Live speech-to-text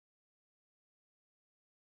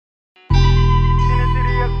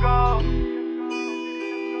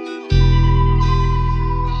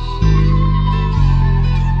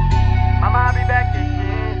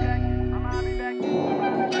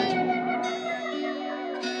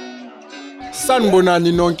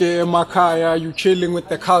Sanbonani nonke emakaya, you chilling with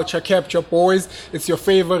the Culture Capture boys. It's your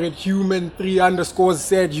favorite human,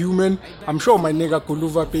 3_said human. I'm sure my nigga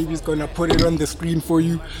Kuluva baby's gonna put it on the screen for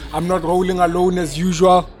you. I'm not rolling alone as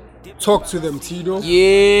usual. Talk to them, Tito.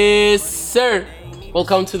 Yes, sir.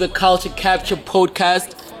 Welcome to the Culture Capture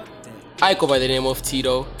podcast. I go by the name of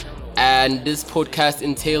Tito, and this podcast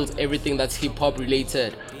entails everything that's hip-hop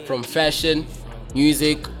related, from fashion,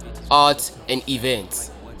 music, art, and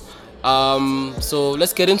events. So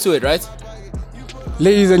let's get into it, right?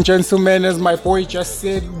 Ladies and gentlemen, as my boy just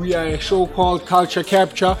said, we are a show called Culture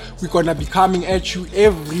Capture. We're gonna be coming at you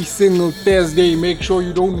every single Thursday. Make sure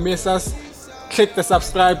you don't miss us. Click the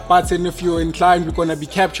subscribe button if you're inclined. We're gonna be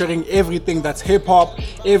capturing everything that's hip-hop,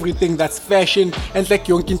 everything that's fashion, and like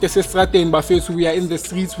yonkinte sestraten bafethu, we are in the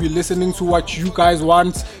streets, we're listening to what you guys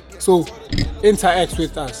want. So interact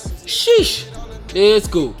with us. Sheesh. Let's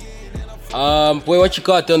go. Boy, what you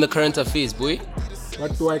got on the current affairs, boy?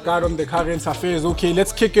 What do I got on the current affairs? Okay,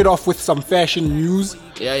 let's kick it off with some fashion news.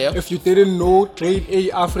 Yeah. If you didn't know, Grade A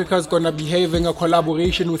Africa is gonna be having a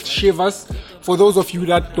collaboration with Chivas. For those of you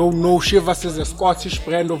that don't know, Chivas is a Scottish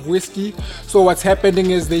brand of whiskey. So what's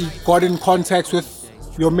happening is they got in contact with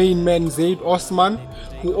your main man Zaid Osman,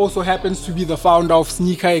 who also happens to be the founder of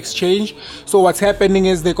Sneaker Exchange. So what's happening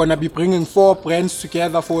is they're gonna be bringing 4 brands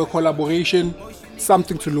together for a collaboration.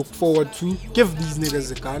 Something to look forward to. Give these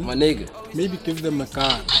niggas a gun. My nigga. Maybe give them a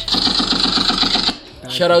gun.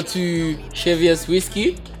 Shout out to Chevius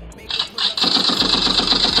Whiskey.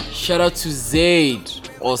 Shout out to Zaid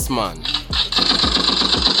Osman.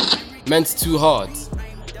 Man's too hard.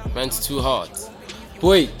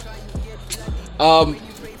 Boy, do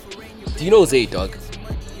you know Zaid, dog?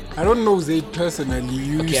 I don't know Zaid personally.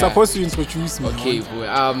 You're Okay, supposed to introduce me. Okay,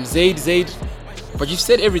 man. boy. Zaid. But you've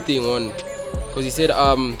said everything on, because he said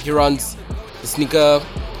he runs the Sneaker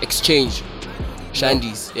Exchange,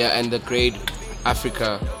 Shandy's, and the Grade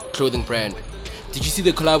Africa clothing brand. Did you see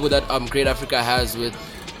the collab that Grade Africa has with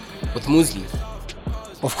Muesli?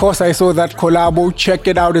 Of course, I saw that collabo. Check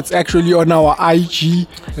it out. It's actually on our IG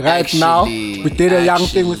right now. We did a young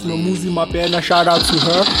thing with Nomuzi Mapena. Shout out to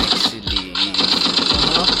her.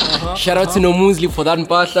 Shout out to Nomuzi for that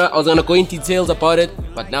mpahla. I was gonna go in details about it,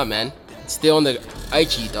 but nah, man. Stay on the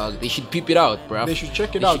IG, dog. They should peep it out, bro. They should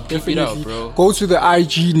check it out. Peep Definitely. it out, bro. Go to the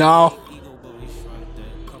IG now.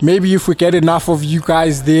 Maybe if we get enough of you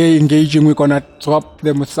guys there engaging, we're gonna drop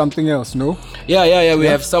them with something else, no? Yeah. We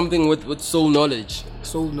have something with soul knowledge.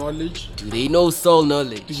 Soul knowledge. Do they know soul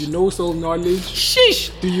knowledge? Do you know soul knowledge?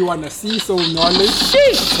 Sheesh. Do you wanna see soul knowledge?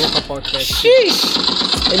 Sheesh. Talk about that.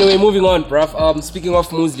 Sheesh. Anyway, moving on, bruv. Speaking of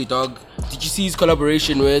Muesli, dog, did you see his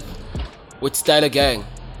collaboration with Styler Gang?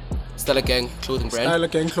 Styler Gang clothing brand. Styler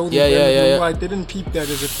Gang clothing Yeah. brand. No, I didn't peep that.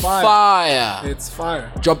 Is it fire? Fire. It's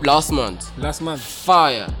fire. Dropped last month.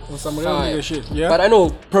 Fire. Or some real nigga shit. Yeah. But I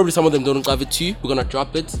know probably some of them don't have it too. We're gonna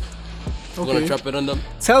drop it. We're gonna drop it on them.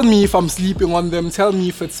 Tell me if I'm sleeping on them. Tell me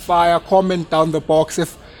if it's fire. Comment down the box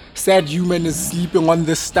if Sad Human is sleeping on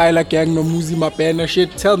this Styler Gang Nomuzi Mapena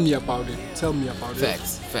shit. Tell me about it.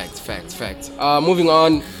 Facts. Moving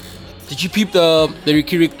on. Did you peep the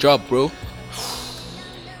Ricky Rick drop, bro?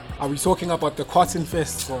 Are we talking about the Cotton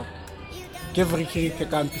Fest? So give Ricky Rick a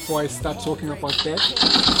gun before I start talking about that.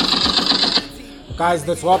 Guys,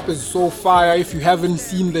 the drop is so fire. If you haven't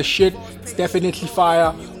seen the shit, it's definitely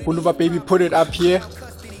fire. Kuluva baby, put it up here.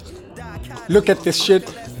 Look at this shit.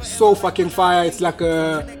 So fucking fire. It's like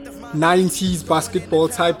a 90s basketball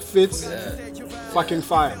type fit. Fucking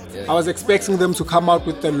fire. I was expecting them to come out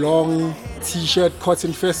with the long t-shirt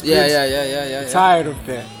Cotton Fest fit. Yeah. Tired of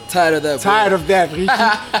that. Tired of that, Ricky.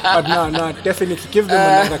 But no, definitely give them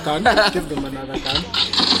another gun. I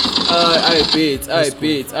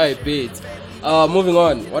bet. Moving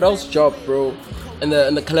on. What else dropped, bro? In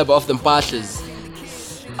the collab of the mpahlas.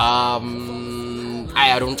 I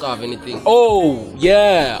don't have anything. Oh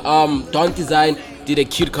yeah. Don't Design did a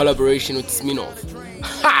cute collaboration with Smirnoff.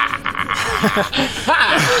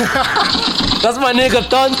 That's my nigga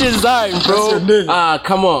Don't Design, bro. That's your nigga.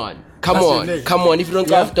 Come on. If you don't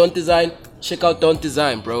have Don't Design, check out Don't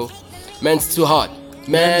Design, bro. Man's too hot.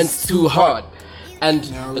 And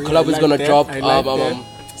the collab is gonna drop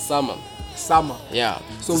summer. Yeah.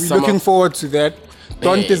 So we're looking forward to that.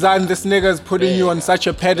 Don't Design, this nigga is putting you on such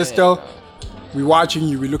a pedestal. We're watching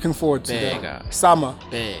you. We're looking forward to that. Summer.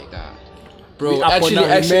 Bro, actually,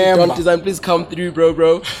 Don't Design, please come through,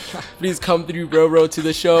 bro. Please come through, bro, to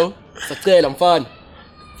the show. I'm fun.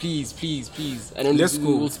 Please. And then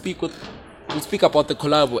we'll speak about the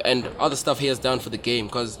collab and other stuff he has done for the game,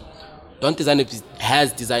 because Don't Design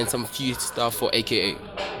has designed some few stuff for AKA.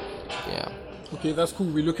 Yeah. Okay, that's cool.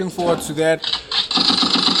 We're looking forward to that.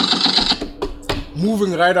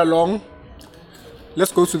 Moving right along,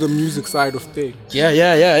 let's go to the music side of things.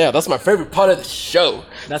 Yeah. That's my favorite part of the show.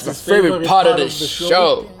 That's my his favorite part of the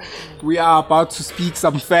show. We are about to speak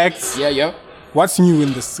some facts. Yeah. What's new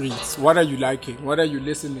in the streets? What are you liking? What are you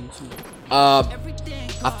listening to?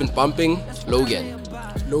 I've been bumping Logan.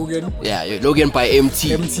 Logan? Yeah, Logan by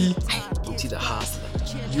MT. MT? MT the hustler.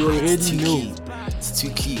 You already know. It's too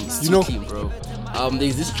clean. It's You too know- clean, bro.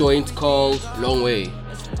 There's this joint called Long Way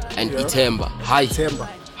and Itemba. Hi. Temba.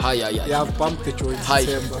 Hi, yeah. Yeah, I've bumped the joint Hi.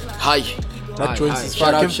 Temba. Hi. That Hi, joint hi. is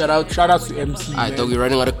Shout fire. out, shout out. Shout out to MC. Alright, man. dog, we're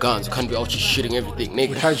running out of guns. We can't be out here shooting everything, We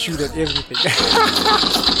nigga. can't shoot at everything.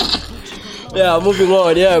 Yeah, moving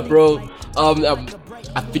on, yeah, bro.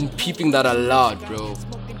 I've been peeping that a lot, bro.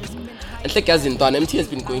 And like as in done, MT has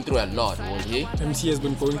been going through a lot, okay? MC has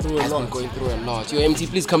been going through a Has been lot. going through a lot. Yo, MT,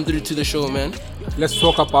 please come through to the show, man. Let's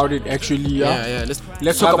talk about it actually, yeah. Yeah.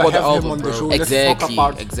 Let's talk rather about the have him album, on the bro. show. Exactly, Let's talk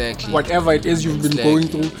about exactly. whatever it is you've been going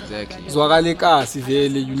through. Exactly. Zwakale kasi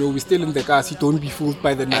vele, you know, we're still in the kasi. Don't be fooled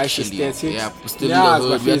by the nice Actually, aesthetics. yeah, we're still in the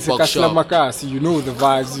hood, we're at Buckshop. Makasi, you know the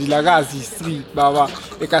vibes. Vilagazi street, baba.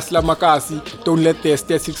 Ekasla makasi. Don't let the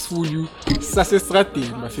aesthetics fool you. Sase strati,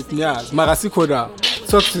 mafitnyaz. Marasi koda.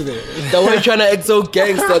 Talk to them. The way trying to act so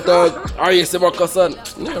gangster, dog. Ari Semakasan.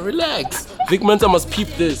 Yeah, relax. Vic Mensa must peep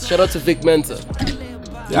this. Shout out to Vic Mensa.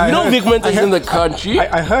 Yeah, You know I heard- Vic Mensa I is heard- in the country.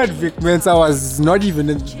 I heard Vic Mensa was not even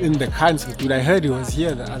in the country, dude. I heard he was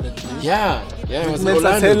here the other day. Yeah, it was in Mensa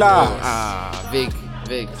Orlando, tell bro. us.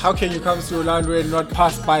 Vic. How can you come to Orlando and not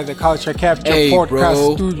pass by the Culture Capture Hey, podcast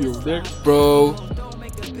bro. studio? There?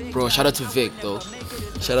 Bro, shout out to Vic, though.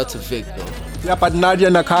 Yeah, but Nadia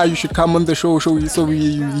Nakai, you should come on the show so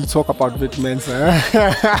we talk about Vic Mensa.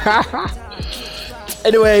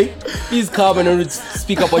 Anyway, please come and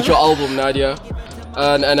speak about your album, Nadia.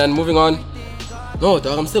 And moving on. No,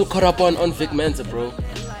 dog, I'm still caught up on Vic Mensa, bro.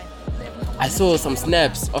 I saw some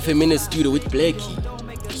snaps of him in the studio with Blakey.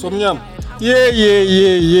 Somnyam.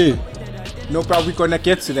 Yeah. No problem, we're gonna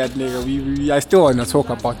get to that, nigga. I still wanna talk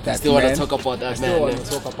about that. Still man. want to talk about that, Still man. wanna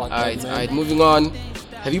talk about that, man. Alright, moving on.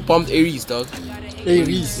 Have you bumped Aries, dog?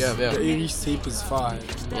 Aries. Yeah. The Aries tape is fire.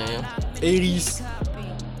 Yeah.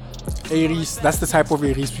 Aries, that's the type of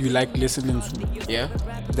Aries you like listening to. Yeah?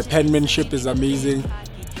 The penmanship is amazing.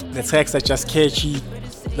 The tracks are just catchy.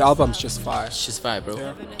 The album's just fire. She's fire, bro.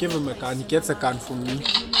 Yeah. Give him a gun. He gets a gun from me.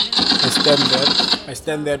 I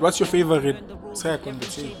stand there. What's your favorite track on the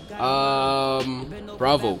tape?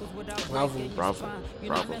 Bravo.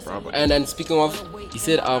 Bravo. And speaking of, he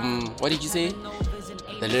said, what did you say?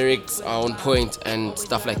 The lyrics are on point and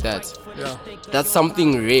stuff like that. Yeah. That's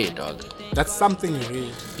something rare, dog. That's something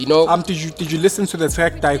rare. You know, Did you listen to the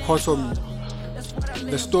track Dichotomy?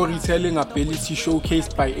 The storytelling ability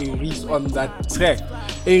showcased by Aries on that track.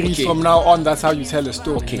 Aries, Okay. from now on, that's how you tell a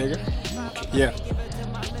story, Okay. nigga. Yeah.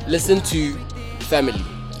 listen to Family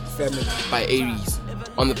Family. by Aries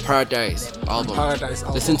on the Paradise album. Paradise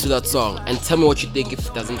album. Listen to that song and tell me what you think if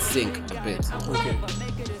it doesn't sync a bit. Okay.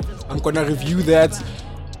 I'm gonna review that.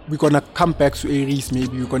 We're gonna come back to Aries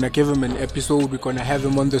maybe. We're gonna give him an episode. We're gonna have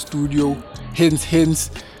him on the studio. Hints,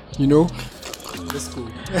 you know? That's cool.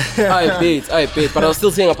 I bet. But I was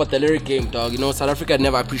still saying about the lyric game, dog. You know, South Africa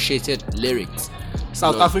never appreciated lyrics.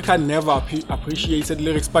 South Africa never appreciated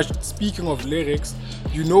lyrics. But speaking of lyrics,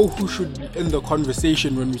 you know who should be in the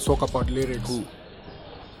conversation when we talk about lyrics? Who?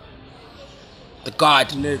 The God.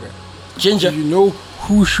 Nigga. Ginger. You know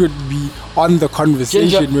who should be on the conversation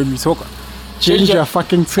Ginger. when we talk? Ginger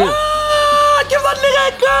fucking Till. Ah, give that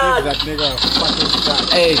nigga a God. That nigga a fucking track.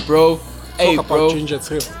 Hey, bro. Hey, Talk bro. about Ginger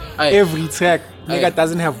Till. Aye. Every track, nigga Aye.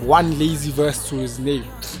 doesn't have one lazy verse to his name.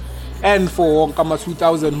 And for Wonkama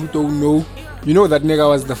 2000 who don't know, you know that nigga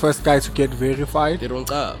was the first guy to get verified. They don't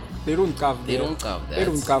cover. They don't cover that. They don't cover that. They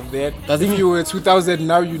don't cover that. Doesn't If you were 2000,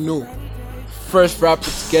 now you know. First rapper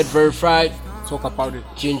to get verified, Talk about it.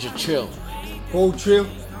 Ginger Chill. Whole Trill.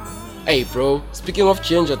 Hey, bro. Speaking of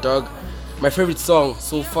Ginger, dog, my favorite song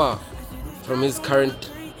so far from his current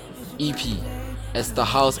EP is The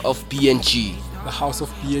House of BNG. The House of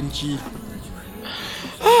BNG.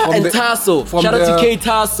 And Tasso. Shout out to K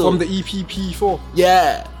Tasso. From the EPP4.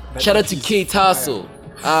 Yeah. Shout out to EP K Tasso.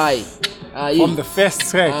 Aye. From the first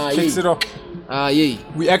track. Fix it up. Yeah.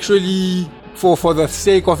 We actually, for the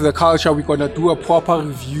sake of the culture, we're gonna do a proper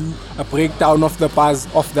review, a breakdown of the buzz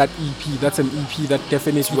of that EP. That's an EP that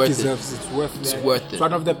definitely worth deserves it. It's worth it. It's worth it. It's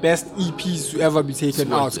one of the best EPs to ever be taken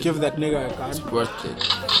worth out. it. Give that nigga a gun. Worth it.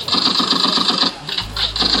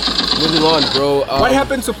 Moving on, bro. What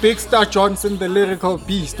happened to Big Star Johnson, the lyrical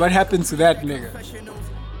beast? What happened to that nigga?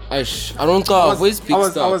 I don't know. Where's Big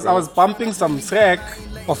Star? I was bumping some track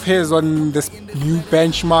of his on this new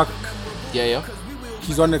benchmark. Yeah.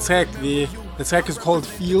 He's on the track. The track is called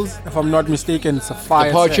Feels, if I'm not mistaken. It's a fire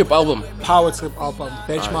The Power track. Trip album. Power Trip album.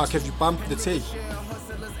 Benchmark. Have you bumped the tape?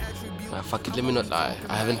 Fuck it, let me not lie.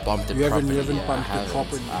 I haven't bumped it You haven't properly. bumped I it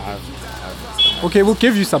properly. I haven't. Okay, we'll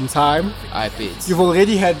give you some time. I bet. You've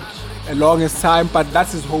already had a longest time, but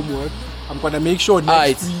that's his homework. I'm gonna make sure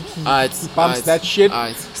next week he bumps that shit.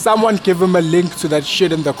 Someone give him a link to that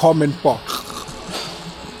shit in the comment box.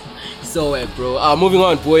 So bro. Moving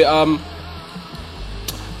on, boy.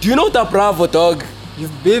 Do you know Da Bravo, dog?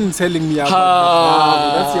 You've been telling me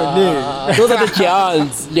about that's your name. Those are the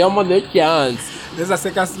giants. Liama the giants. There's a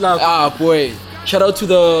second slap. Boy. Shout out to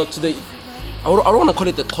the. I don't want to call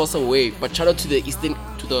it the Xhosa wave, but shout out to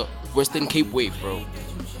the Western Cape wave, bro.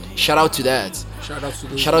 Shout out to that.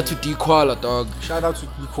 Shout out to D Koala, dog. Shout out to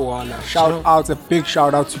D Koala. A big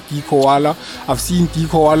shout out to D Koala. I've seen D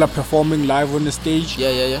Koala performing live on the stage.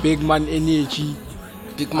 Yeah. Big man energy.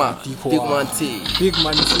 Big man team. Big man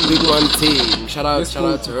team. Shout out to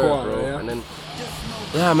her, Koala, bro. yeah. And then,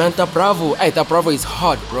 man, Da Bravo. Hey, Da Bravo is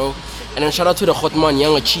hot, bro. And then shout out to the hot man,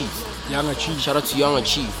 Younger Chief. Shout out to Younger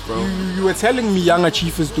Chief, bro. You were telling me Younger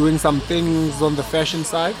Chief is doing some things on the fashion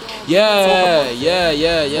side. Yeah. He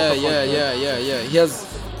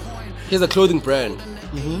has a clothing brand.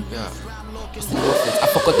 Mm-hmm. Yeah. What's the name of it? I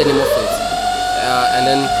forgot the name of it. And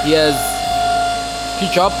then he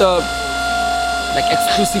dropped like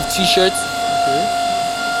exclusive T-shirts. Okay.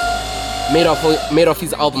 Made of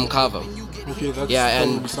his album cover. Okay, that's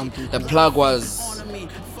and something. The plug was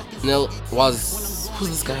who's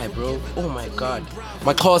this guy, bro? Oh my god,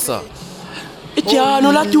 my Xhosa.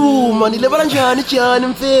 Ijano la duma, nilebala njani Ijano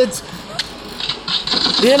mfethu.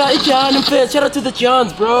 Yena Ijano mfethu, shout out to the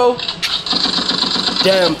Johns, bro.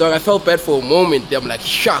 Damn, dog, I felt bad for a moment. I'm like,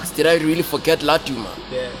 shucks, did I really forget Latuma?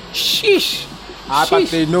 Yeah. Sheesh. But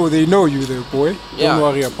they know you there, boy. Yeah, don't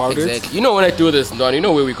worry about exactly. You know when I do this, Don, you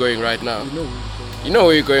know where we're going right now. You know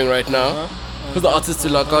where we're going right now. Who's the artist to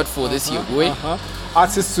look out for this year, boy?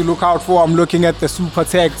 Artists to look out for. I'm looking at the super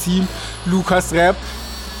tag team. Lucas Rap,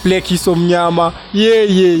 Blackie Somnyama.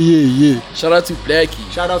 Yeah. Shout out to Blackie.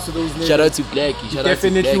 Shout out to those names. Shout out to Blackie.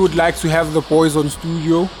 Definitely would like to have the boys on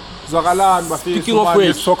studio. Speaking of which,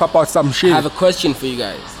 let's talk about some shit. I have a question for you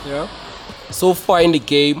guys. Yeah. So far in the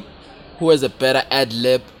game, who has a better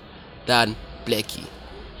ad-lib than Blackie?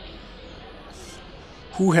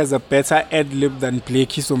 Who has a better ad-lib than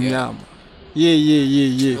Blackie Somnyama?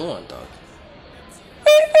 Yeah. No one, dog.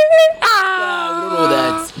 We don't know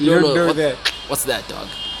that. You don't know that. What's that, dog?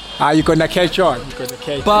 You're gonna catch on.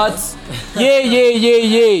 But,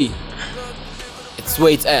 yeah. It's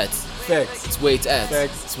where it's at. Facts. It's where it's at.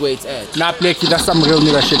 Facts. It's where it's at. Nah, Blackie, that's some real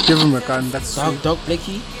nigga shit. Give him a gun. That's Dog,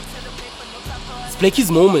 Blackie. It's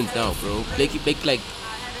Blackie's moment now, bro. Blackie, like,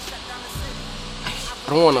 I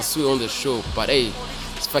don't wanna swear on the show, but hey,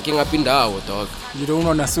 it's fucking up in the hour, dog. You don't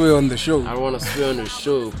wanna swear on the show. I don't wanna swear on the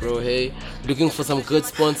show, bro. Hey, looking for some good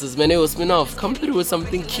sponsors, man. Hey, Osminov, come through with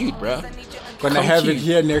something cute, bro. Gonna have it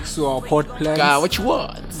here next to our pot plants. God, what you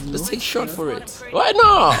want? Let's take a shot for it. Why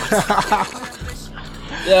not?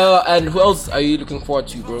 Yeah, and who else are you looking forward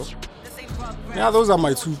to, bro? Yeah, those are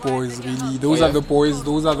my two boys, really. Those are the boys.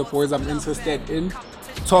 Those are the boys I'm interested in.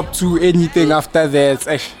 Top two, anything after that.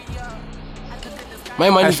 My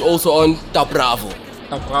mind is also on Da Bravo.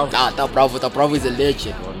 Da Bravo. Da Bravo is a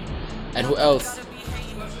legend, man. And who else?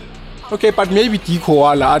 Okay, but maybe D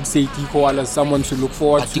Koala. I'd say D Koala is someone to look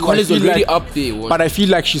forward to. D Koala is already up there. What? But I feel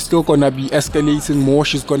like she's still gonna be escalating more.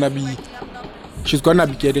 She's gonna be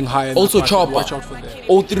getting higher. Also Chopper. Watch out for that.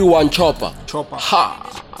 031 Chopper. Ha.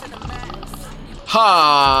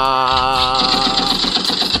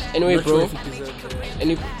 Anyway, bro.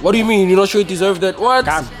 What do you mean? You're not sure you deserve that? What?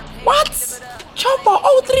 What? Chopper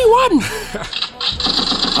 031.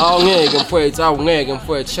 Awungeke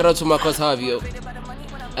mfowethu. Shout out to Marcus Havio.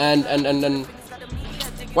 And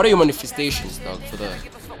what are your manifestations, dog, for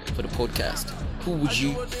the podcast?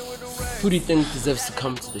 Who do you think deserves to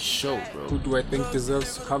come to the show, bro? Who do I think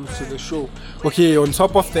deserves to come to the show? Okay, on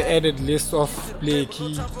top of the added list of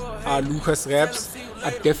Blackie, Lucas Raps,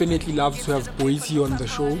 I'd definitely love to have Boise on the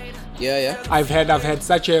show. Yeah. I've had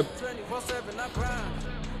such a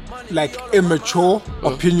like immature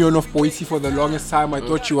opinion of Boise for the longest time. I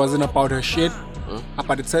thought she wasn't about her shit.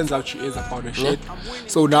 But it turns out she is about her shit.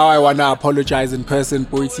 So now I wanna apologize in person.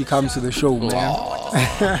 Boise, come to the show, man.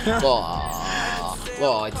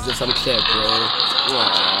 Wow, it deserves some care, bro.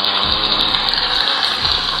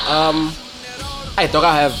 I thought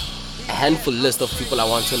I have a handful list of people I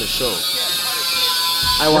want on the show.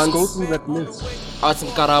 Let's go through that list. Arts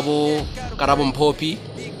and Karabo Mpopi.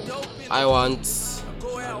 I want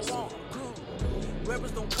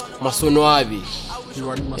Masonwabi. You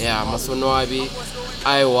want Masonwabi? Yeah, Masonwabi.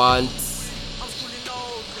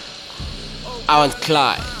 I want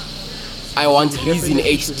Clyde. I want Rizin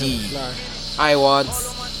HD. I want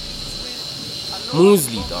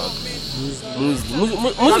Muesli, dog.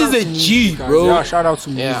 Muesli is a G, bro. Yeah, shout out to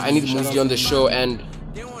Muesli. Yeah, I need Muesli on the show. And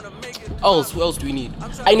who else do we need?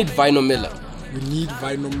 I need Vino Miller. We need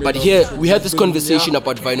Vino Miller. But here, we had this conversation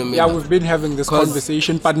about Vino Miller. Yeah, we've been having this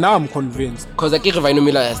conversation, but now I'm convinced. Because Akira Vino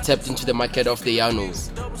Miller has tapped into the market of the Yanos.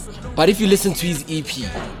 But if you listen to his EP,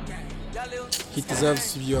 he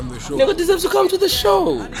deserves to be on the show. Nigga deserves to come to the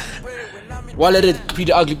show. While let it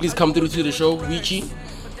Pretty Ugly please come through to the show, Richie.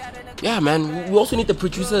 Yeah, man. We also need the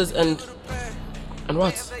producers and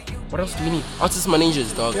what? What else do we need? Artist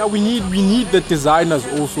managers, dog. Yeah, we need the designers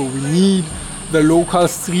also. We need the local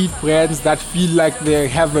street brands that feel like they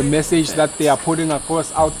have a message that they are putting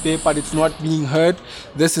across out there, but it's not being heard.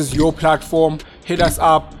 This is your platform. Hit us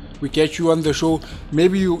up. We get you on the show.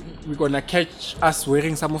 Maybe we're gonna catch us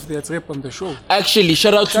wearing some of their trip on the show. Actually,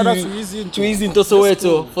 shout out to Izinto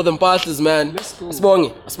Soweto for the parties, man. Let's go.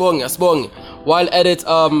 Asbongi. While at it,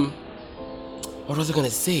 what was I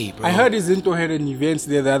gonna say, bro? I heard Izinto had an event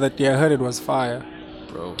there the other day. I heard it was fire.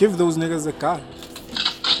 Bro. Give those niggas a gun.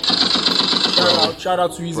 Shout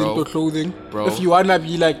out to Izinto Clothing. Bro. If you wanna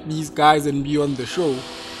be like these guys and be on the show,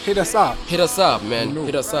 hit us up. Hit us up, man.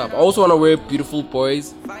 Hit us up. I also wanna wear Beautiful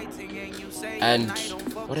Boys. And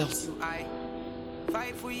what else?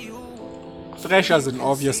 Fresh as an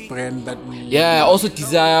obvious brand that we... Yeah, also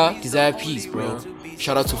Desire Peace, bro.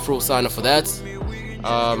 Shout out to Fro Sana for that.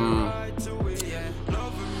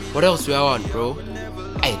 What else do I want, bro?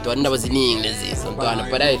 Hey, don't was in English,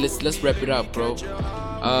 but hey, let's wrap it up, bro.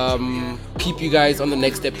 Keep you guys on the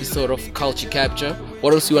next episode of Culture Capture.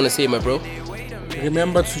 What else you wanna say, my bro?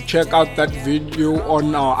 Remember to check out that video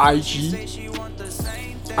on our IG.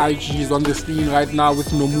 IG is on the screen right now with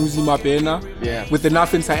Nomuzi Mabena. Yeah. With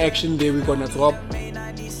enough interaction there, we're gonna drop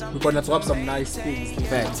some nice things.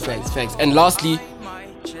 Facts. And lastly,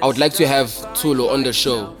 I would like to have Tulo on the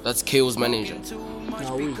show. That's KO's manager.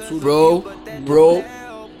 Now wait, Tulo. Bro,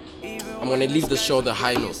 I'm gonna leave the show on the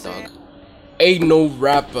high note, dog. Ain't no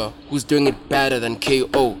rapper who's doing it better than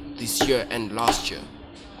KO this year and last year.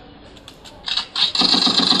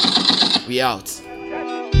 We out.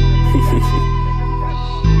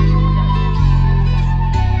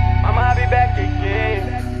 I'ma be back again.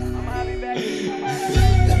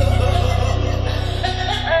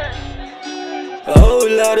 A whole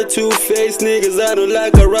lot of two-faced niggas I don't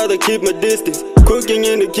like, I'd rather keep my distance. Cooking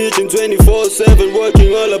in the kitchen 24/7,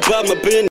 working all about my business.